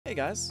Hey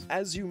guys,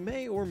 as you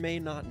may or may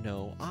not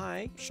know,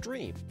 I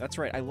stream. That's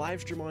right, I live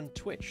stream on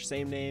Twitch.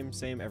 Same name,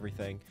 same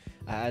everything,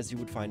 as you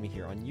would find me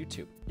here on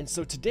YouTube. And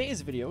so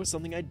today's video is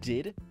something I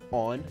did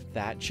on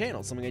that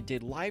channel, something I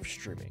did live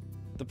streaming.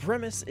 The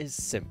premise is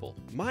simple.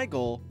 My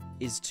goal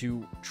is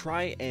to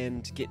try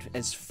and get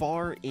as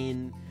far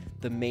in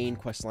the main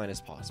questline as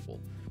possible,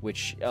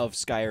 which of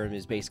Skyrim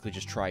is basically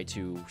just try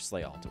to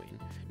slay Alduin.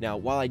 Now,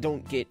 while I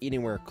don't get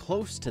anywhere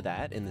close to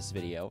that in this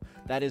video,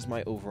 that is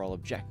my overall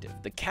objective.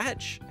 The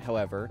catch,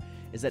 however,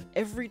 is that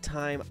every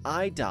time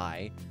I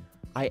die,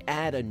 I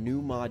add a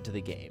new mod to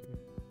the game.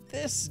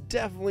 This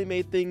definitely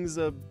made things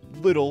a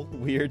little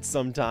weird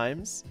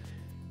sometimes,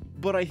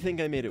 but I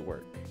think I made it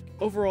work.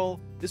 Overall,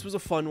 this was a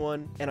fun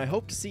one, and I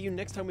hope to see you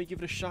next time we give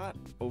it a shot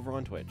over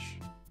on Twitch.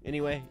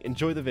 Anyway,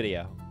 enjoy the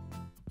video.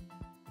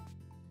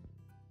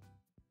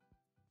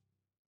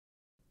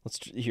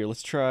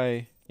 Let's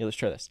try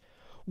this.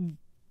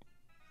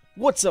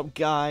 What's up,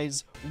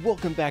 guys?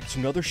 Welcome back to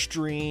another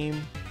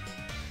stream.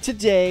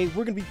 Today,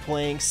 we're gonna be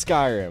playing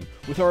Skyrim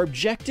with our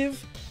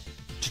objective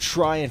to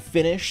try and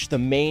finish the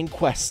main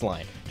quest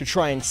line, to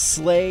try and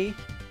slay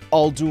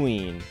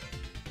Alduin.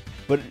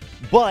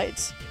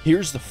 But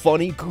here's the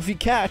funny, goofy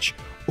catch.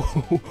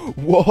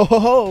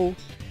 Whoa!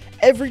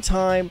 Every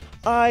time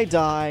I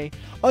die,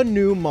 a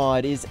new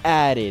mod is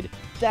added.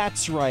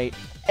 That's right.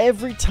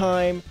 Every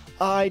time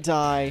I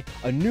die,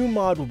 a new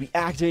mod will be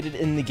activated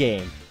in the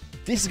game.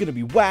 This is gonna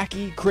be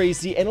wacky,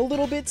 crazy, and a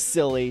little bit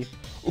silly.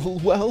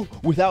 Well,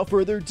 without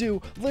further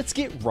ado, let's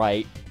get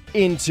right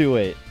into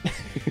it.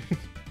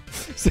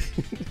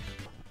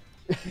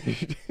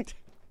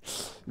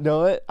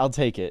 Know what? I'll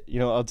take it. You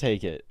know, I'll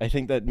take it. I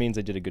think that means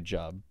I did a good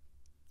job.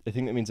 No,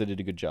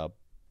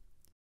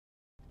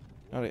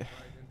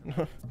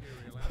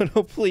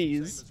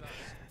 please.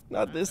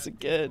 Not this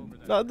again.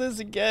 Not this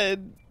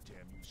again.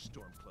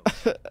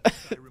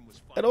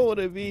 I don't want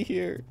to be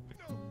here.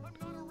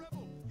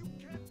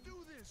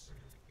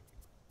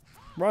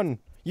 Run.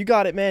 You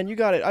got it, man. You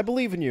got it. I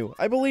believe in you.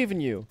 I believe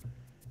in you.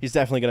 He's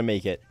definitely going to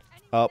make it.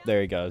 Oh,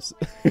 there he goes.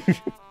 You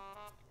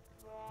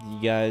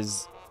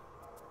guys...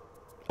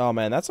 Oh,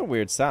 man, that's a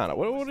weird sound.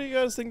 What do you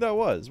guys think that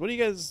was? What do you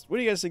guys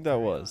think that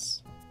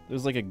was? It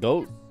was like a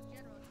goat?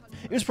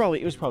 It was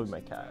probably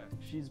my cat.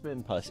 She's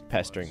been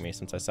pestering me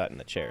since I sat in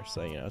the chair,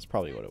 so, you know, that's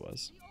probably what it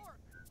was.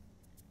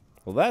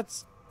 Well,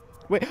 that's...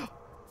 Wait...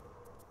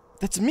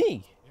 That's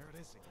me!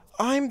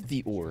 I'm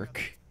the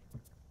orc.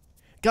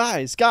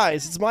 Guys,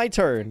 it's my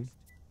turn.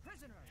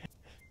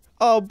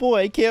 Oh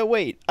boy, I can't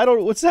wait. I don't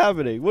know what's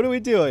happening. What are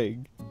we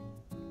doing?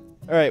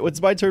 Alright,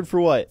 what's my turn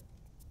for what?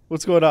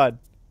 What's going on?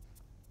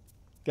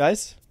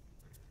 Guys?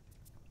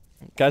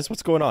 Guys,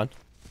 what's going on?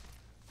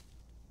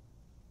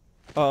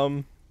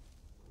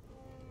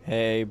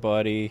 Hey,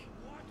 buddy.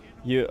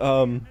 You're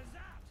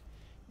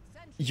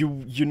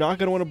not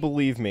gonna want to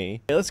believe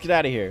me. Hey, let's get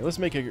out of here. Let's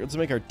make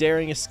our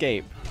daring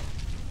escape.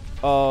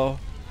 Oh.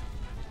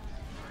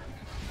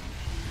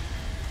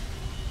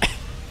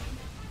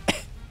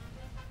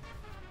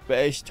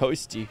 It's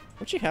toasty.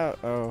 What you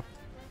have? Oh.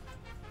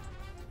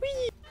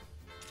 Whee!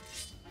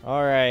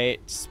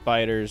 Alright,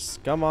 spiders.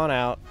 Come on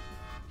out.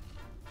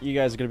 You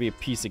guys are gonna be a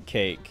piece of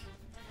cake.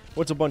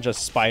 What's a bunch of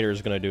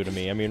spiders gonna do to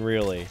me? I mean,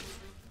 really.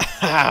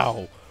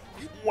 Ow!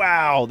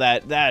 Wow,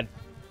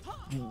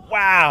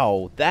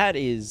 wow, that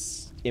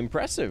is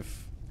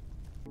impressive.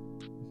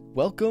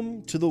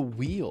 Welcome to the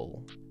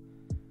wheel.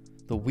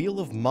 The wheel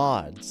of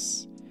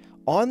mods.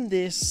 On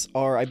this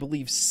are, I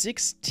believe,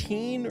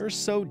 16 or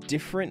so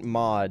different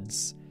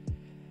mods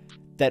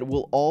that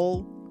will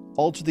all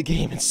alter the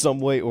game in some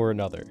way or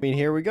another. I mean,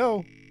 here we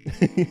go.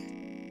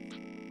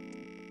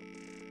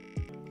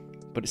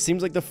 But it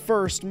seems like the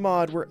first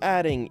mod we're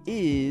adding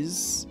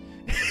is...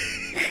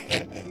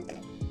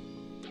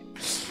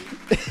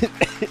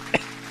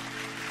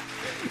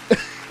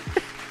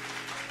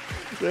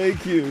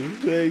 Thank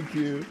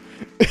you.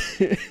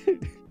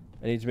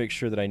 I need to make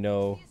sure that I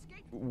know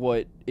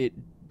what it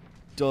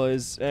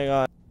does. Hang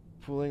on.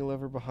 Pulling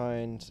lever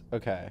behind.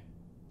 Okay.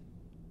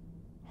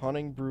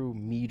 Haunting Brew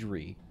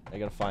Meadery. I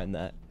gotta find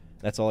that.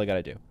 That's all I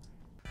gotta do.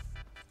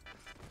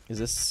 Is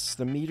this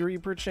the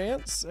Meadery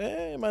perchance?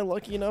 Am I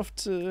lucky enough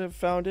to have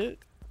found it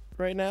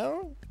right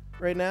now?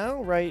 Right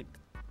now? Right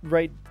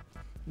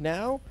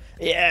now?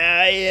 Yeah,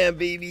 I am,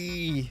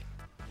 baby.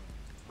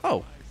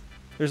 Oh,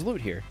 there's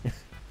loot here.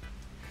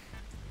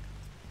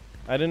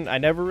 I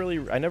never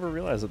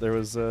realized that there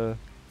was a...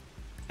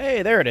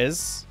 Hey, there it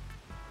is.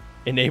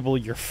 Enable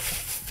your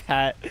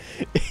fat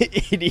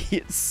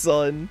idiot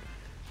son.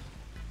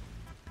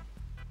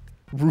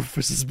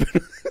 Rufus has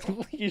been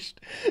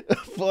unleashed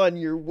upon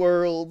your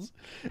world.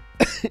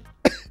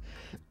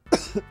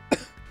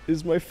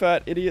 Is my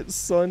fat idiot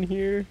son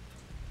here?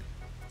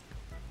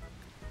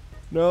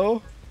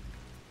 No?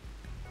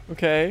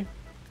 Okay.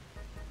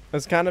 I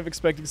was kind of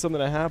expecting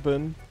something to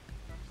happen.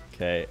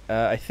 Okay,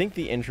 I think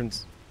the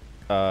entrance...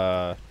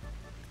 hello?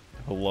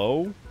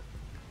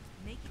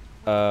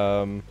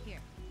 Here,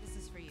 this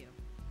is for you.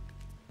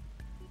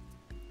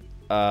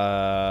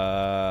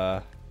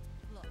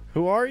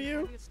 Who are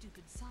you? Your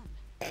stupid son.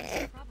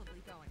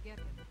 Probably go and get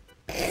him.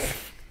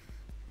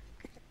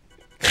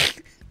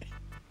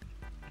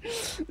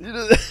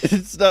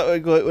 It's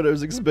not quite what I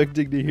was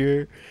expecting to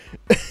hear.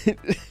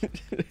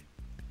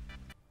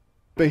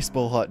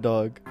 Baseball hot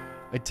dog.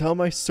 I tell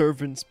my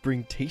servants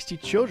bring tasty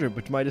children,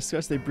 but to my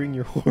disgust they bring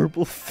your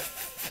horrible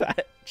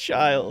fat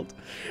child.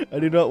 I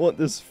do not want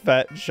this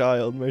fat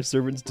child. My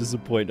servants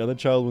disappoint. Now the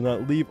child will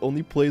not leave,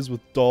 only plays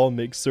with doll,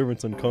 makes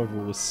servants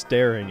uncomfortable with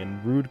staring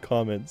and rude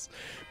comments.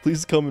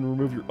 Please come and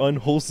remove your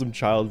unwholesome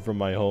child from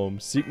my home.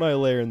 Seek my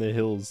lair in the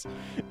hills.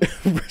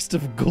 Rest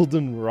of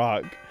Golden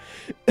Rock.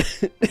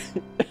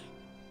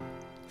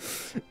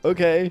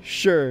 Okay,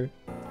 sure.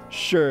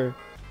 Sure.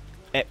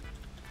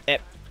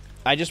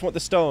 I just want the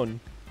stone.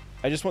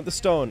 I just want the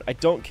stone. I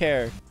don't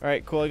care.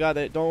 Alright, cool, I got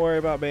it. Don't worry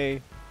about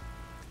me.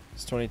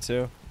 It's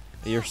 22.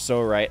 You're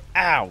so right.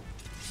 Ow!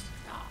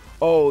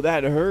 Oh,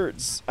 that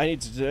hurts. I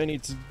need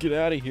to get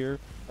out of here.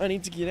 I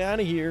need to get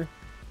out of here.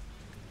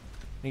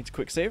 Need to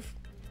quick save?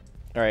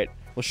 Alright,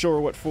 we'll show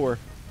her what for.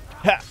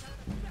 Ha!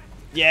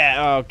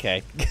 Yeah,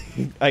 okay.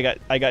 I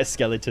got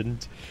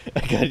skeletoned.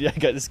 I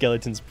got the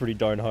skeletons pretty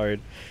darn hard.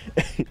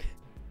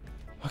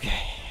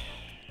 Okay.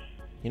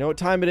 You know what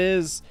time it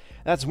is?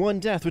 That's one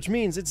death, which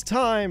means it's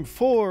time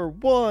for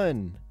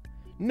one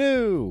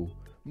new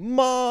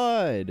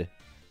mod.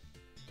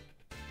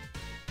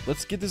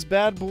 Let's get this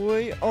bad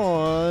boy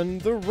on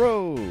the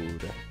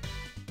road.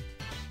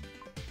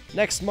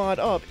 Next mod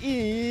up is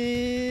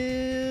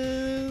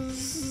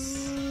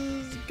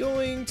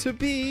going to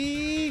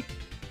be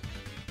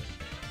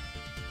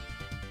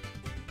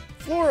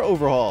floor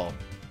overhaul.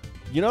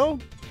 You know,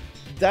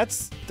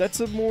 that's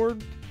a more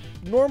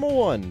normal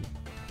one.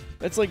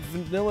 That's like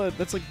vanilla.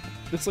 That's like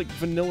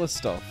vanilla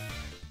stuff.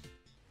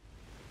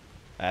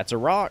 That's a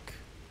rock.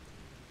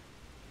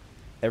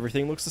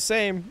 Everything looks the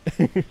same.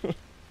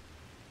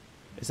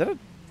 Is that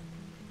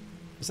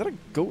a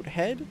goat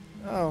head?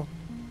 Oh.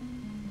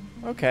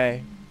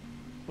 Okay.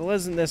 Well,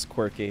 isn't this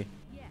quirky?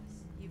 Yes,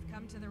 you've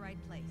come to the right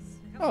place.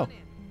 Come Oh. on in.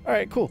 All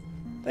right, cool.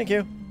 Thank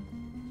you.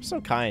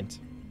 So kind.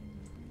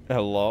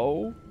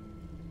 Hello?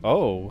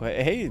 Oh,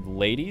 hey,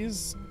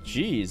 ladies.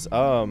 Jeez.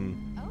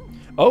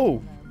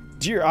 Oh,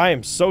 dear, I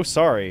am so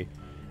sorry.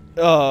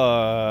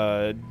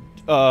 Oh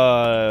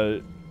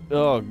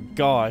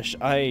gosh,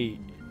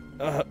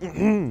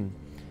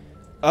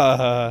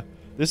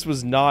 this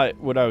was not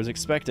what I was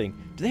expecting.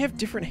 Do they have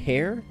different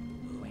hair?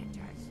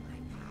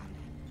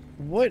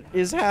 What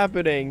is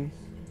happening?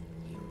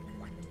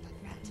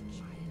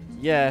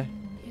 Yeah.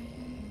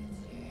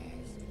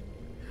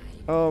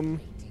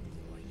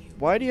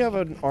 Why do you have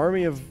an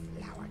army of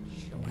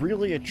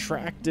really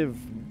attractive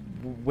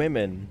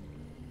women?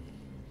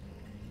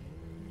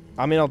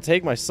 I mean, I'll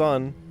take my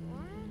son.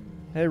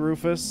 Hey,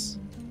 Rufus.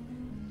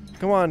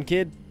 Come on,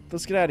 kid.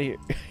 Let's get out of here.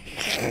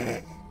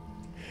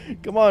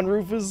 Come on,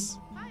 Rufus.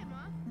 Hi,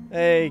 Mom.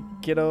 Hey,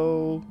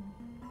 kiddo.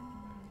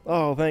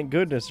 Oh, thank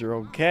goodness you're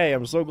okay.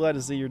 I'm so glad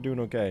to see you're doing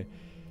okay.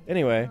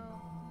 Anyway.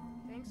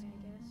 Thanks, I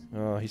guess.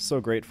 Oh, he's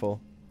so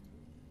grateful.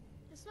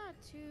 It's not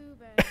too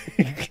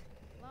bad.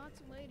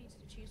 Lots of ladies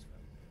to choose from.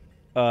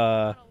 Got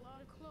a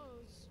lot of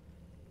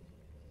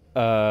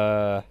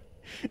clothes.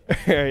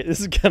 Alright, this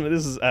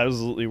is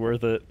absolutely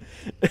worth it.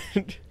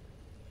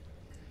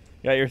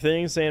 Got your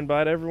thing saying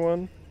bye to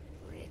everyone?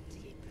 Pretty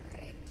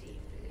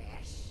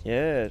flesh.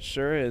 Yeah, it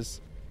sure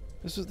is.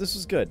 This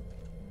was good.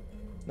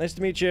 Nice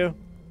to meet you.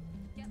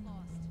 Get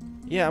lost.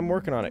 Yeah, I'm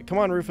working on it. Come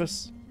on,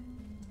 Rufus.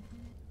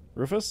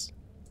 Rufus?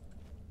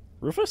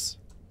 Rufus?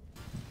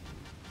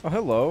 Oh,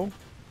 hello.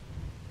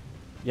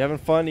 You having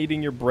fun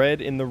eating your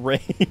bread in the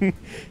rain?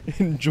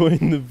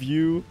 Enjoying the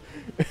view?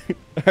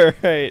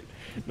 Alright.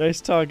 Nice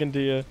talking to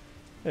you.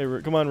 Hey,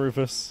 come on,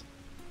 Rufus.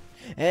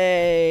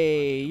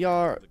 Hey,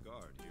 Yar.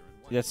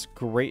 That's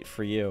great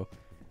for you.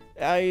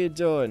 How you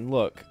doing?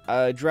 Look,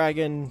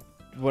 dragon,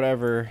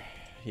 whatever.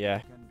 Yeah.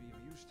 Can be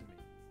of use to me.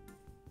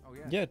 Oh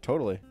yeah. Yeah,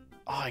 totally.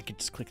 Oh, I could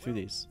just click through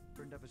these.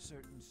 Burned up a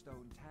certain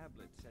stone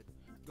tablet. Said.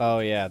 Oh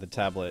yeah, the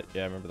tablet.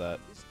 Yeah, I remember that.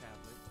 This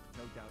tablet,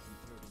 no doubt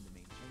interred in the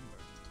main chamber.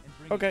 And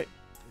bring Okay. it.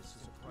 This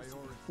is a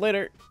priority.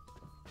 Later.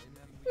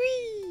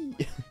 Remember.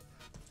 Whee!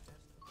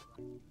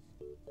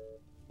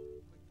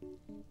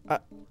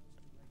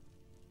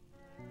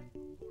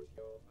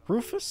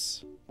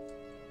 Rufus?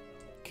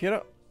 Get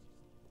up.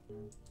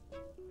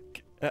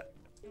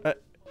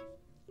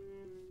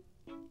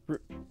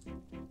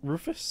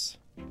 Rufus?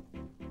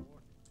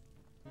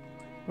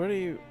 What are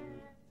you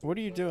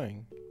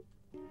doing?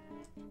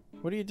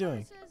 What are you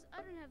doing? It says I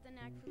don't have the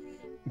knack for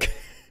reading.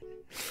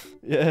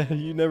 Yeah,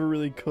 you never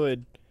really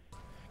could.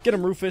 Get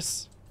him,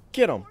 Rufus.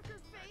 Get him.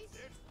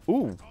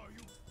 Ooh.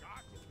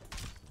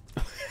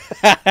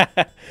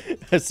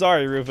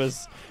 Sorry,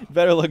 Rufus.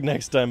 Better look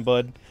next time,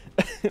 bud.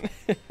 Why should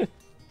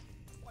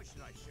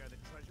I share the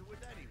treasure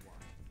with anyone?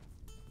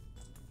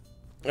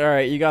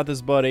 Alright, you got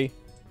this, buddy.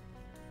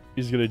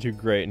 He's gonna do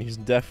great, and he's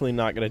definitely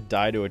not gonna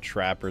die to a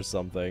trap or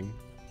something.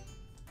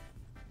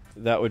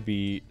 That would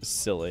be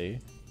silly.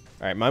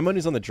 Alright, my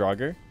money's on the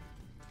Draugr.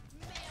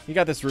 You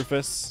got this,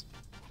 Rufus.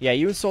 Yeah,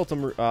 you insult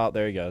him. Oh,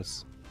 there he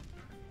goes.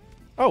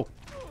 Oh.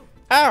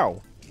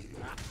 Ow.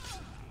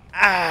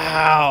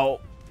 Ow.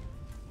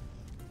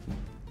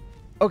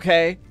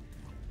 Okay.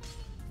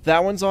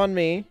 That one's on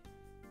me.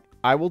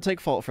 I will take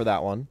fault for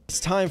that one. It's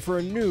time for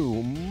a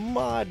new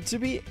mod to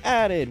be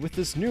added. With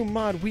this new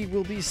mod, we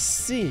will be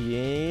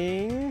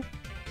seeing...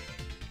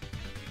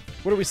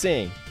 What are we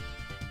seeing?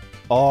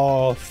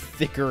 Oh,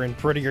 thicker and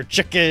prettier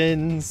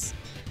chickens.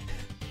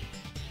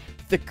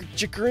 Thicker,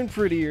 chicker, and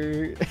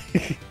prettier.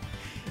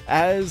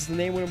 As the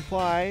name would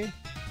imply,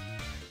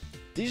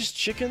 these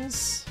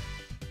chickens,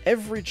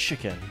 every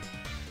chicken,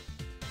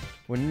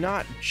 will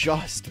not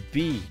just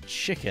be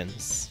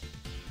chickens.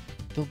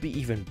 They'll be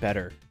even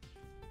better.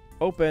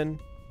 Open.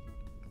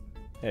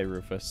 Hey,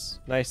 Rufus.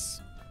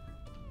 Nice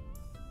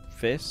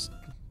fist.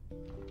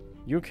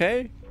 You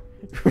okay?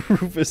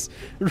 Rufus,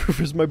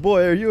 my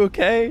boy, are you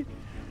okay?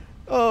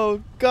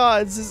 Oh,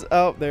 God, this is...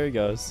 Oh, there he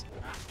goes.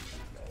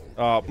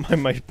 Oh,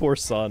 my poor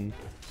son.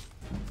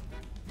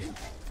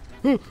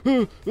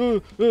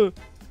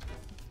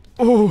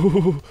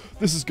 Oh,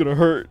 this is gonna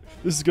hurt.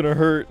 This is gonna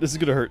hurt. This is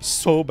gonna hurt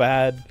so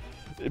bad.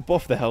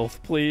 Buff the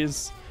health,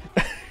 please.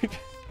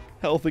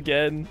 Health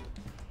again.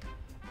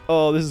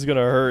 Oh, this is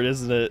gonna hurt,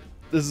 isn't it?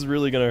 This is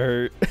really gonna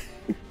hurt.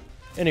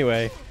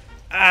 Anyway.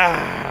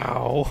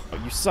 Ow!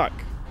 Oh, you suck.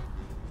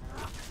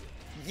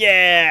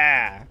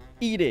 Yeah!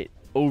 Eat it,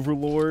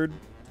 Overlord.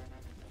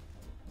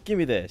 Give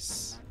me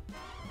this.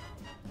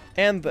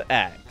 And the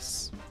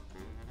axe.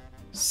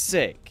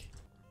 Sick.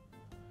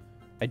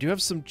 I do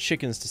have some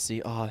chickens to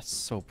see. Oh, it's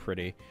so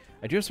pretty.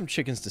 I do have some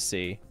chickens to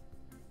see.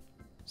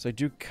 So I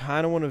do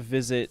kind of want to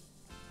visit,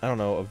 I don't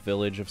know, a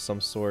village of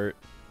some sort.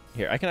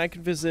 Here, I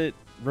can visit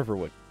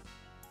Riverwood.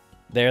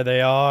 There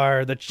they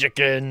are, the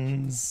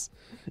chickens.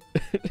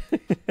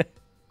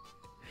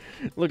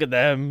 Look at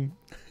them.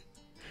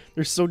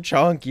 They're so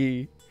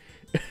chonky.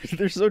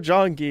 They're so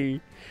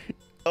chonky.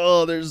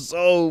 Oh, they're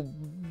so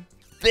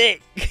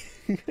thick.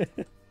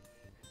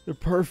 They're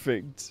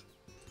perfect.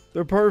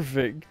 They're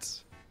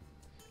perfect.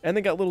 And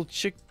they got little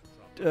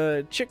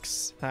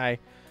chicks. Hi.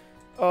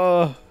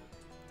 Oh.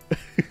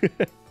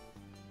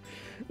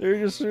 They're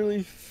just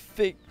really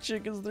thick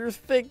chickens. They're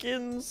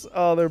thickens.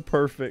 Oh, they're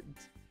perfect.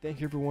 Thank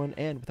you, everyone.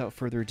 And without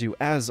further ado,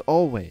 as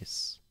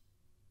always,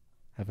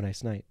 have a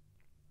nice night.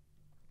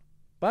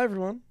 Bye,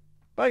 everyone.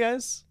 Bye,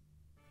 guys.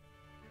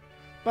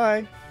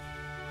 Bye.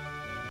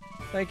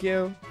 Thank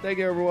you. Thank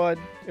you, everyone.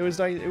 It was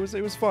nice.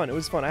 It was fun. It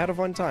was fun. I had a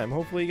fun time.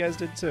 Hopefully, you guys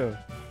did too.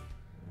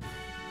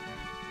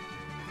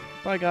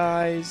 Bye,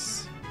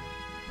 guys.